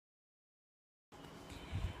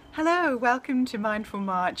Hello, welcome to Mindful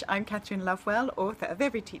March. I'm Kathryn Lovewell, author of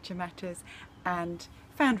Every Teacher Matters and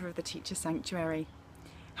founder of the Teacher Sanctuary.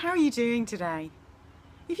 How are you doing today?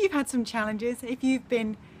 If you've had some challenges, if you've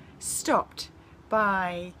been stopped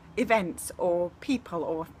by events or people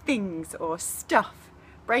or things or stuff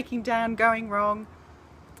breaking down, going wrong,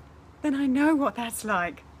 then I know what that's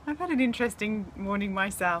like. I've had an interesting morning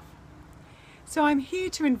myself. So I'm here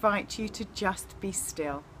to invite you to just be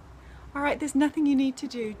still. All right, there's nothing you need to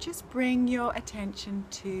do. Just bring your attention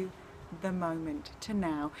to the moment, to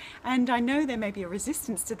now. And I know there may be a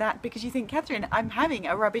resistance to that because you think, Kathryn, I'm having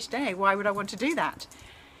a rubbish day. Why would I want to do that?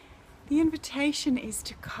 The invitation is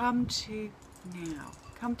to come to now.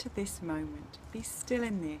 Come to this moment. Be still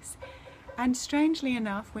in this. And strangely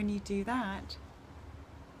enough, when you do that,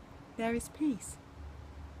 there is peace.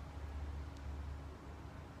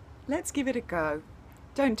 Let's give it a go.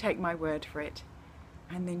 Don't take my word for it.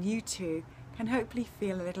 And then you too can hopefully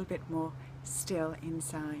feel a little bit more still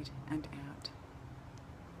inside and out.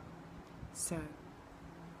 So,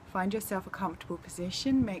 find yourself a comfortable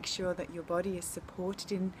position. Make sure that your body is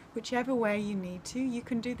supported in whichever way you need to. You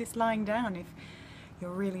can do this lying down if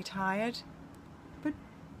you're really tired, but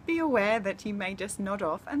be aware that you may just nod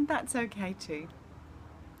off, and that's okay too.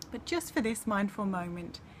 But just for this mindful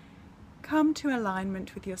moment, come to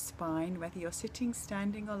alignment with your spine, whether you're sitting,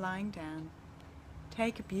 standing or lying down.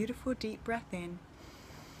 Take a beautiful deep breath in,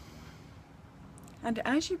 and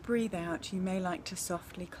as you breathe out, you may like to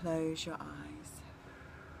softly close your eyes.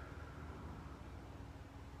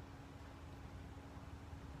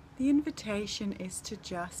 The invitation is to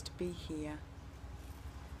just be here.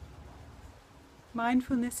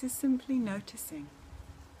 Mindfulness is simply noticing,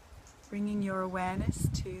 bringing your awareness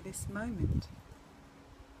to this moment.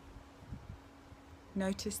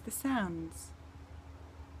 Notice the sounds.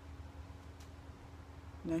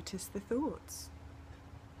 Notice the thoughts.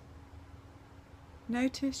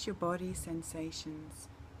 Notice your body sensations.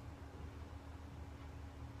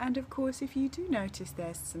 And of course, if you do notice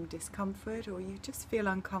there's some discomfort or you just feel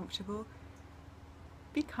uncomfortable,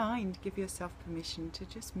 be kind, give yourself permission to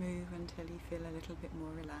just move until you feel a little bit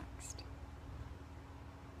more relaxed.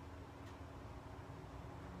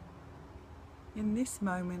 In this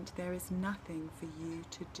moment, there is nothing for you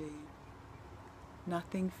to do,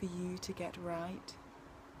 nothing for you to get right,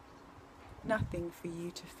 nothing for you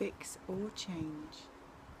to fix or change.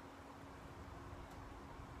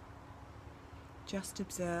 Just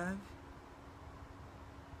observe.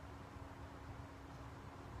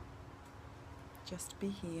 Just be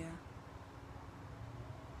here.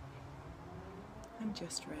 And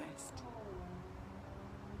just rest.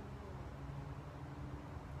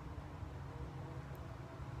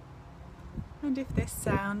 And if there's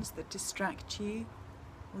sounds that distract you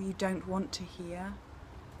or you don't want to hear,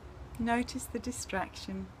 notice the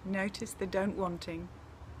distraction, notice the don't wanting,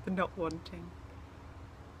 the not wanting,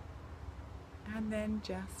 and then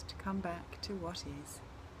just come back to what is.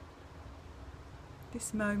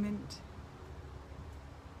 This moment,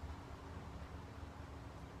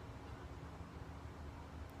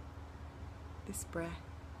 this breath,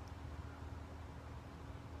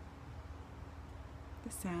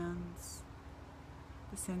 the sounds,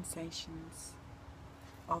 the sensations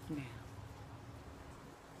of now.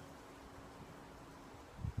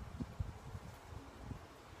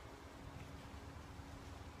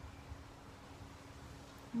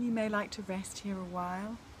 You may like to rest here a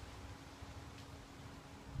while,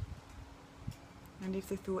 and if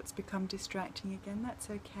the thoughts become distracting again, that's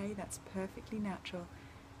okay, that's perfectly natural.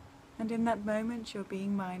 And in that moment you're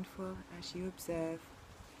being mindful as you observe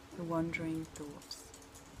the wandering thoughts.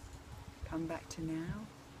 Come back to now,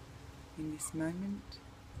 in this moment,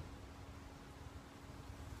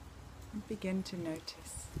 and begin to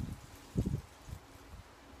notice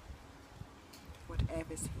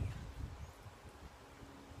whatever's here.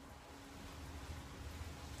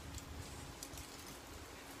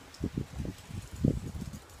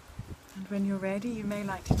 And when you're ready, you may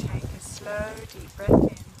like to take a slow, deep breath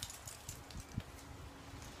in.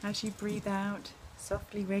 As you breathe out,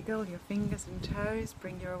 softly wriggle your fingers and toes,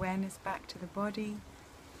 bring your awareness back to the body.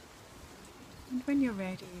 And when you're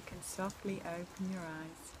ready, you can softly open your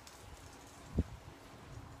eyes.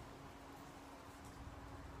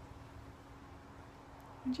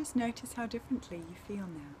 And just notice how differently you feel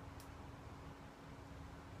now.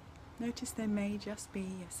 Notice there may just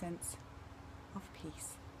be a sense of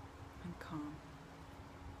peace and calm,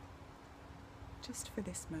 just for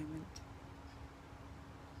this moment.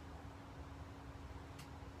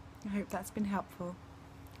 I hope that's been helpful.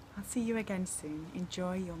 I'll see you again soon.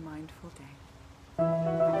 Enjoy your mindful day.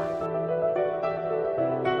 Bye-bye.